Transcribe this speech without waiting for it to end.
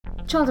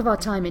Child of Our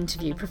Time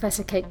interview,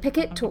 Professor Kate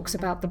Pickett talks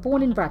about the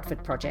Born in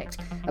Bradford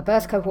project, a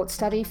birth cohort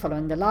study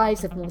following the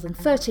lives of more than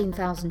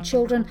 13,000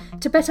 children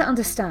to better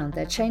understand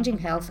their changing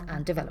health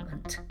and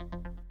development.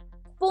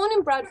 Born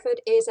in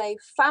Bradford is a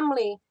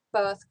family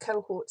birth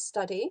cohort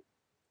study.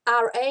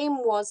 Our aim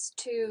was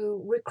to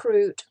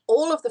recruit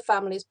all of the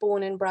families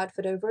born in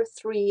Bradford over a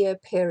 3-year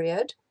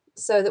period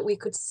so that we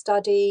could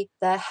study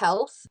their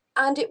health.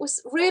 And it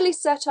was really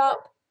set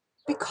up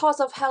because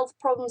of health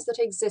problems that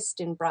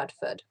exist in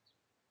Bradford.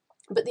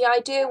 But the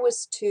idea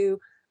was to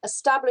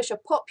establish a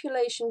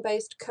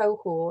population-based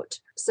cohort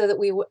so that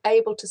we were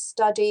able to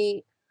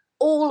study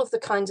all of the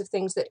kinds of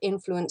things that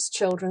influence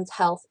children's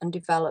health and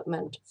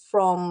development,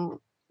 from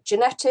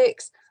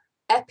genetics,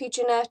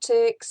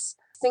 epigenetics,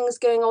 things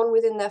going on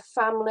within their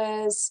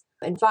families,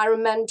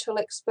 environmental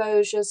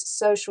exposures,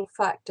 social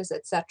factors,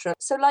 etc.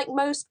 So like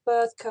most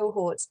birth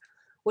cohorts,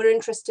 we're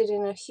interested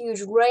in a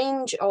huge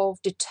range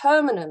of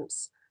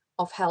determinants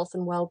of health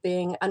and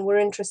well-being, and we're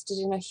interested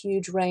in a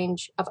huge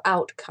range of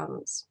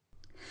outcomes.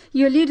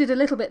 You alluded a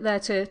little bit there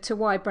to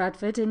why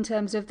Bradford, in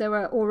terms of there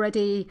are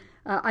already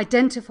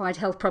identified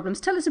health problems.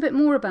 Tell us a bit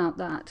more about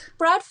that.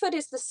 Bradford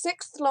is the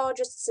 6th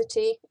largest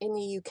city in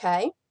the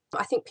UK.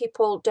 I think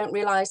people don't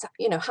realise,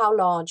 how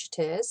large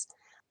it is.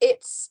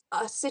 It's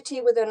a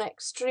city with an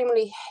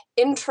extremely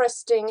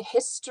interesting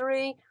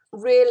history.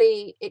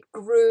 Really, it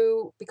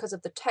grew because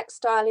of the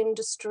textile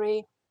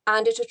industry,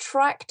 and it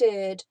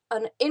attracted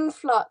an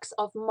influx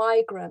of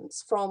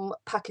migrants from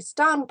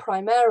Pakistan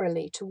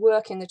primarily to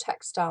work in the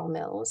textile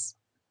mills.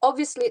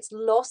 Obviously, it's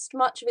lost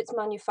much of its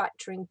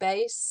manufacturing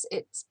base.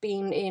 It's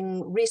been,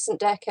 in recent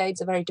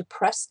decades, a very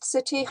depressed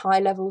city,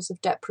 high levels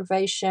of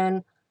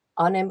deprivation,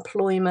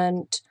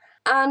 unemployment,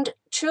 and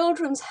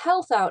children's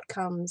health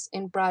outcomes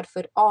in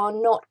Bradford are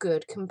not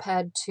good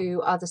compared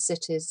to other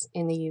cities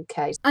in the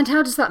UK. And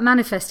how does that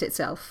manifest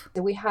itself?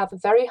 We have a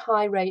very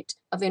high rate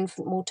of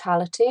infant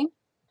mortality,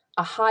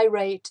 a high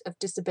rate of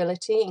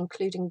disability,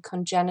 including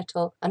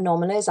congenital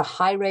anomalies, a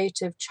high rate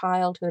of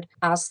childhood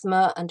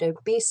asthma and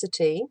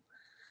obesity.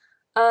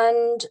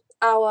 And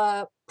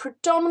our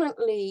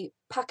predominantly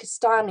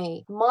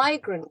Pakistani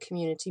migrant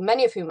community,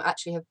 many of whom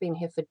actually have been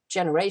here for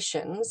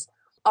generations,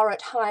 are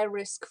at higher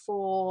risk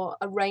for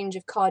a range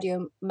of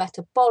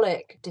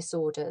cardiometabolic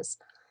disorders.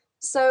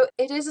 So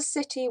it is a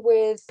city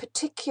with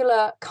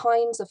particular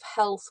kinds of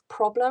health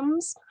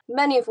problems,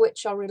 many of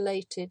which are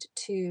related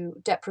to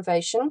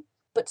deprivation,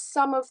 but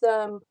some of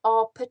them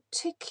are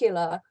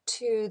particular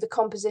to the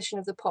composition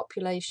of the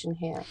population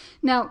here.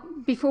 Now,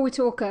 before we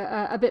talk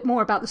a bit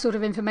more about the sort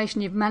of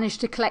information you've managed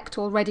to collect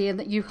already and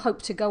that you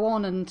hope to go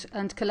on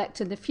and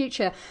collect in the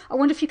future, I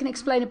wonder if you can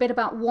explain a bit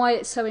about why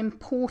it's so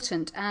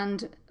important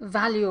and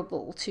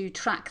valuable to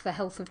track the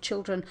health of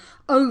children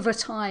over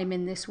time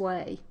in this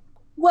way.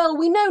 Well,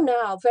 we know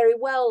now very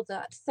well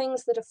that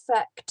things that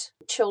affect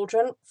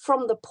children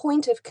from the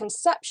point of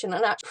conception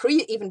and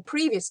even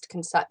previous to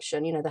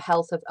conception, the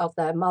health of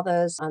their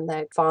mothers and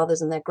their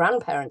fathers and their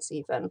grandparents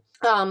even,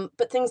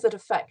 but things that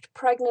affect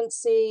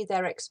pregnancy,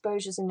 their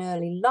exposures in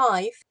early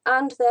life,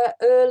 and their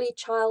early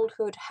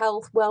childhood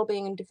health,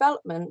 well-being and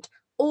development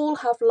all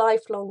have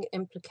lifelong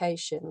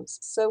implications.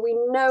 So we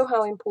know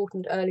how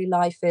important early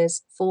life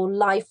is for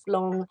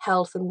lifelong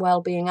health and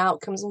well-being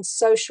outcomes and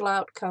social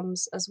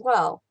outcomes as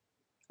well.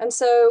 And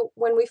so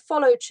when we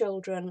follow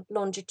children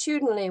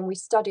longitudinally and we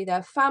study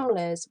their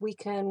families, we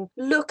can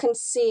look and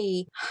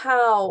see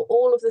how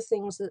all of the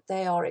things that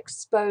they are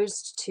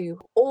exposed to,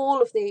 all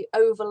of the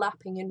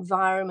overlapping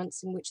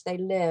environments in which they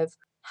live,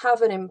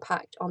 have an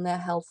impact on their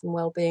health and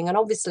well-being. And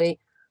obviously,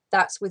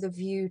 that's with a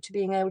view to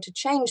being able to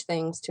change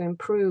things to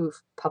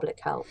improve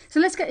public health.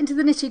 So let's get into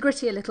the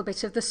nitty-gritty a little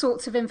bit of the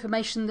sorts of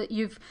information that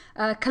you've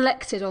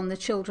collected on the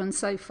children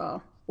so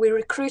far. We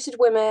recruited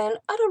women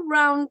at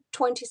around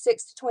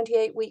 26 to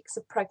 28 weeks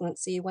of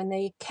pregnancy when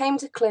they came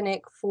to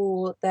clinic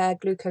for their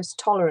glucose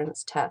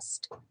tolerance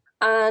test.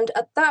 And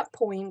at that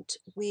point,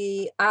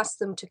 we asked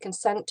them to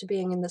consent to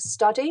being in the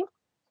study.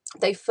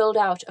 They filled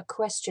out a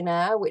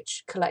questionnaire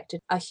which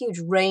collected a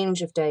huge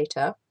range of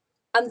data.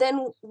 And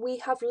then we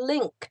have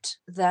linked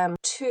them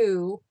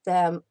to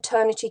their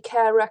maternity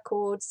care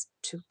records,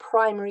 to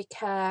primary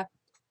care,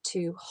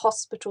 to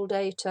hospital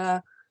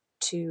data,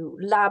 to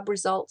lab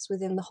results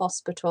within the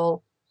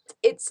hospital.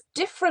 It's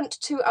different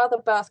to other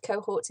birth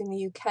cohorts in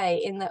the UK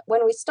in that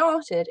when we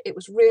started, it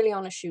was really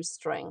on a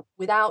shoestring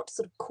without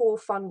sort of core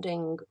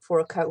funding for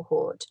a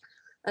cohort.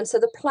 And so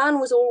the plan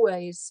was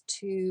always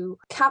to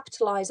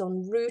capitalise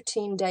on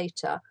routine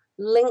data,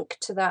 link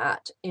to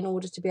that in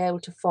order to be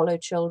able to follow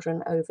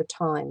children over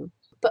time.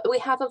 But we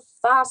have a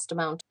vast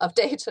amount of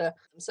data.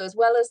 So as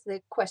well as the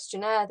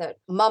questionnaire that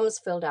mums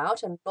filled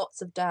out, and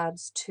lots of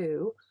dads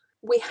too,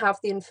 we have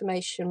the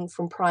information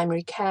from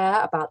primary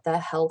care about their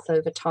health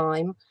over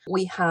time.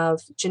 We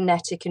have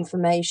genetic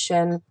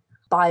information,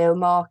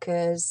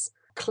 biomarkers,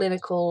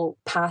 clinical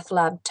path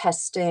lab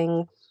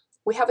testing,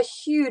 We have a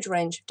huge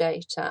range of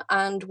data,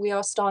 and we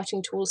are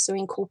starting to also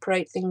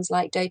incorporate things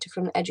like data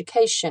from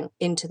education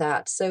into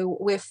that. So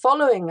we're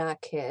following our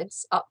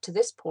kids up to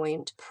this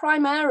point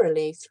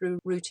primarily through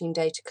routine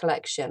data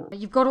collection.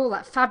 You've got all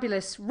that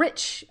fabulous,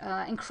 rich,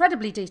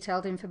 incredibly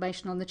detailed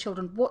information on the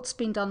children. What's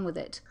been done with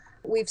it?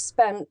 We've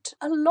spent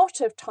a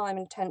lot of time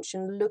and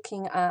attention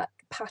looking at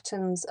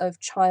patterns of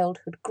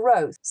childhood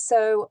growth.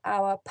 So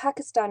our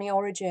Pakistani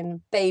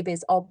origin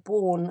babies are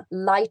born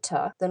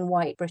lighter than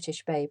white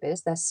British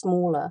babies. They're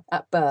smaller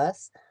at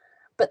birth,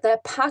 but their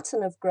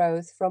pattern of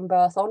growth from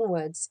birth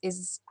onwards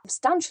is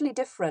substantially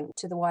different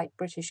to the white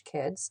British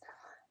kids.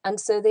 And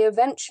so they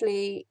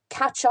eventually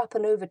catch up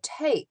and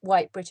overtake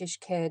white British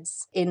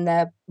kids in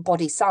their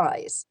body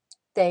size.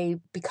 They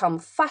become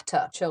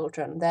fatter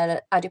children.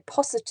 Their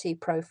adiposity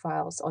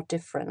profiles are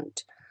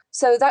different.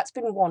 So that's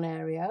been one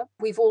area.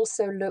 We've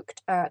also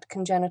looked at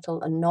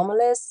congenital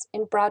anomalies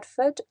in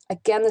Bradford.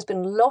 Again, there's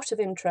been a lot of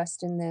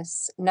interest in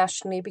this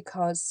nationally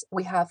because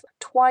we have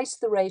twice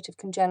the rate of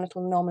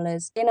congenital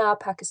anomalies in our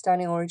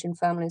Pakistani origin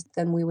families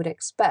than we would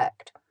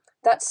expect.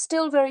 That's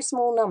still very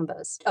small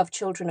numbers of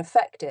children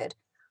affected,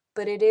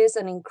 but it is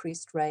an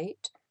increased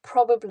rate,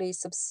 probably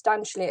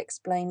substantially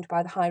explained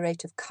by the high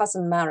rate of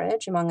cousin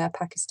marriage among our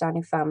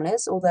Pakistani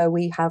families, although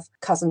we have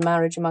cousin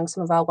marriage among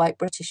some of our white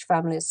British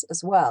families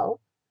as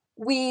well.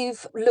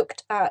 We've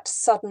looked at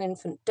sudden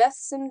infant death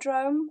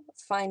syndrome,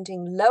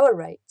 finding lower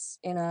rates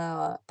in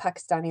our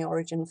Pakistani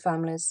origin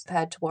families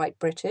compared to white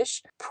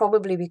British,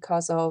 probably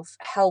because of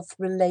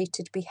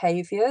health-related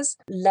behaviours,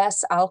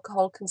 less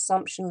alcohol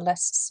consumption,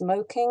 less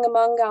smoking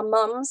among our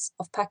mums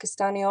of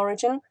Pakistani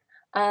origin.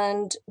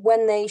 And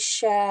when they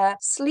share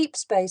sleep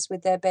space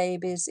with their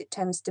babies, it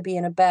tends to be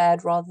in a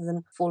bed rather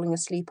than falling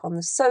asleep on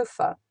the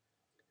sofa.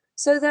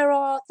 So there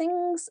are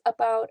things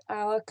about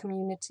our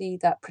community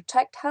that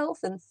protect health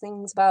and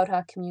things about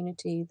our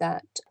community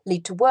that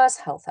lead to worse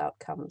health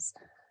outcomes.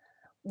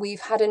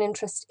 We've had an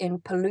interest in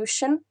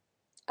pollution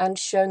and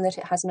shown that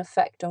it has an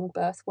effect on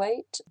birth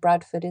weight.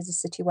 Bradford is a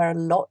city where a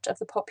lot of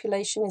the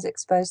population is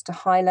exposed to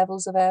high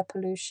levels of air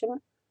pollution.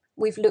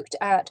 We've looked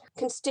at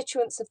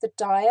constituents of the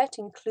diet,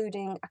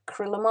 including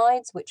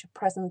acrylamides, which are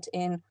present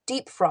in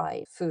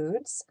deep-fried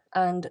foods,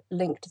 and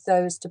linked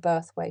those to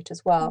birth weight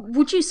as well.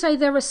 Would you say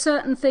there are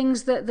certain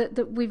things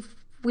that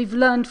we've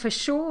learned for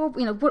sure?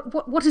 You know,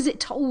 what has it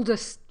told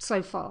us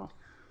so far?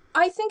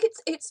 I think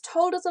it's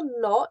told us a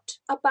lot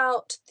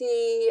about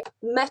the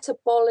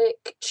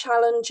metabolic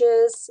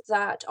challenges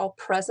that are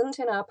present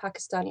in our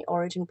Pakistani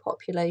origin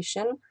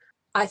population.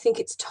 I think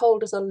it's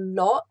told us a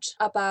lot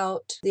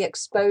about the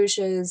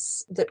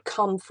exposures that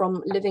come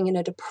from living in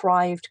a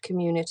deprived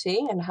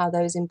community and how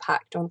those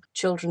impact on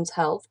children's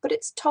health. But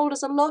it's told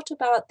us a lot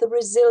about the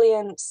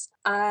resilience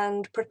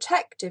and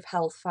protective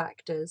health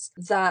factors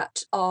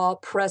that are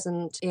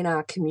present in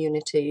our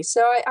community.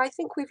 So I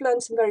think we've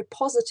learned some very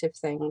positive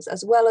things,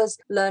 as well as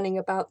learning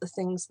about the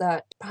things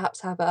that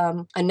perhaps have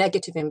a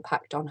negative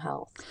impact on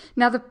health.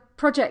 Now, the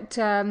project,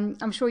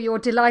 I'm sure you're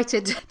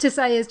delighted to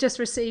say, has just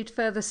received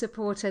further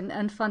support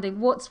and funding.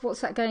 What's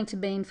that going to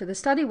mean for the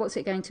study? What's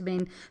it going to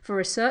mean for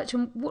research?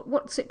 And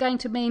what's it going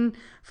to mean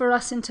for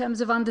us in terms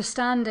of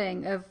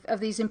understanding of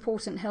these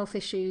important health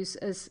issues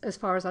as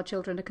far as our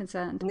children are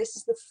concerned? And this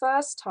is the first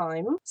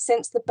time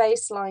since the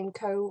baseline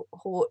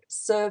cohort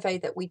survey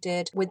that we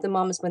did with the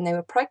mums when they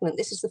were pregnant.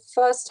 This is the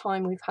first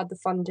time we've had the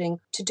funding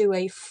to do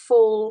a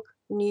full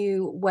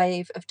new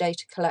wave of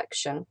data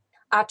collection.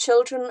 Our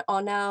children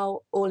are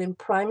now all in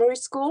primary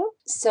school,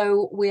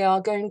 so we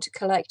are going to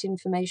collect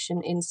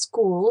information in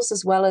schools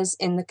as well as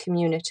in the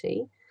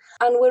community.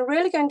 And we're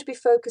really going to be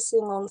focusing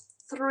on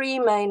three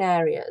main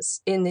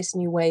areas in this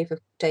new wave of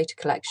data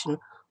collection.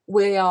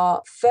 We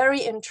are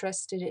very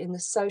interested in the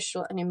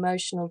social and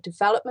emotional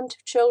development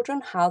of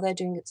children, how they're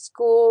doing at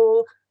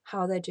school,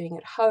 how they're doing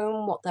at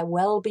home, what their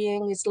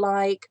well-being is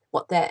like,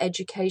 what their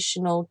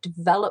educational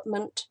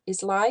development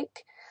is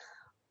like.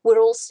 We're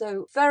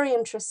also very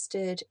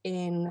interested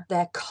in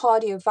their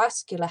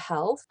cardiovascular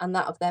health and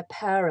that of their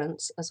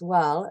parents as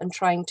well, and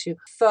trying to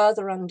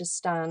further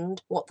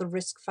understand what the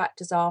risk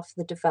factors are for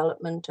the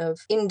development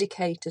of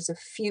indicators of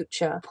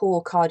future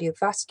poor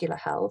cardiovascular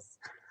health.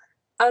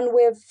 And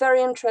we're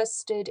very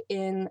interested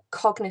in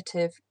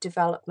cognitive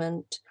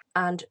development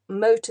and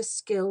motor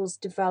skills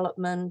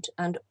development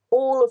and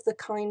all of the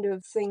kind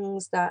of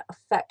things that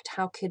affect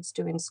how kids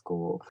do in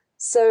school.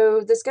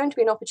 So there's going to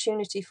be an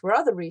opportunity for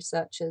other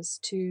researchers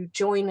to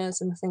join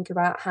us and think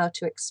about how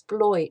to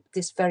exploit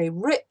this very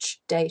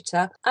rich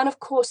data. And of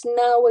course,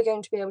 now we're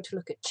going to be able to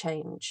look at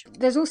change.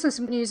 There's also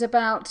some news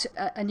about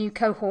a new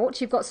cohort.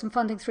 You've got some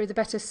funding through the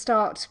Better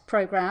Start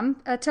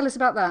programme. Tell us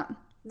about that.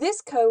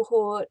 This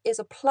cohort is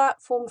a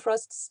platform for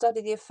us to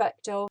study the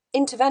effect of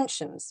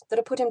interventions that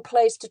are put in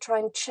place to try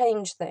and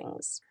change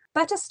things.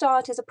 Better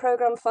Start is a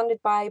programme funded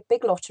by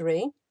Big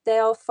Lottery. They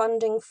are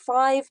funding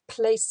 5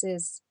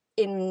 places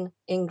in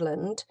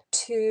England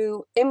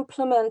to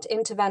implement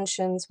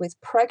interventions with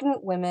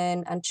pregnant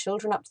women and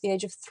children up to the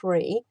age of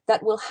 3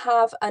 that will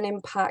have an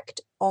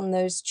impact on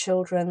those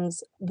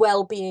children's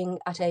well-being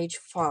at age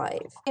 5.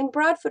 In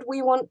Bradford,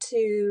 we want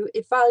to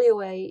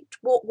evaluate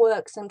what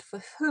works and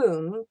for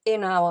whom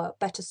in our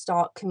Better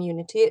Start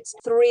community. It's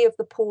 3 of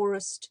the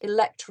poorest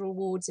electoral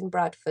wards in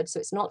Bradford, so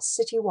it's not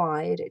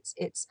citywide,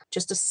 it's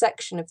just a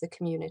section of the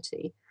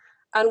community.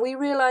 And we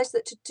realised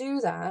that to do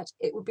that,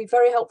 it would be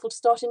very helpful to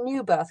start a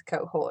new birth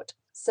cohort.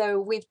 So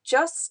we've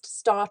just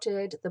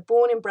started the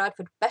Born in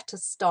Bradford Better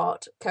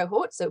Start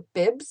cohort, so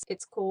BIBS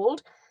it's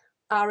called.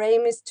 Our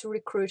aim is to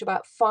recruit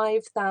about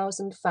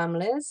 5,000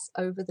 families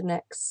over the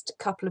next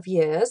couple of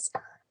years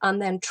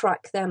and then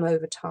track them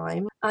over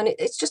time. And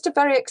it's just a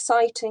very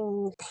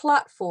exciting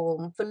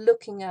platform for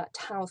looking at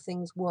how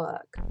things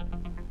work.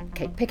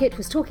 Kate Pickett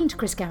was talking to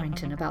Chris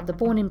Garrington about the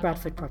Born in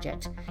Bradford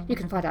project. You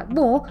can find out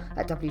more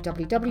at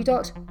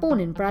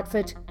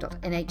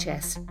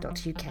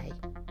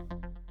www.borninbradford.nhs.uk.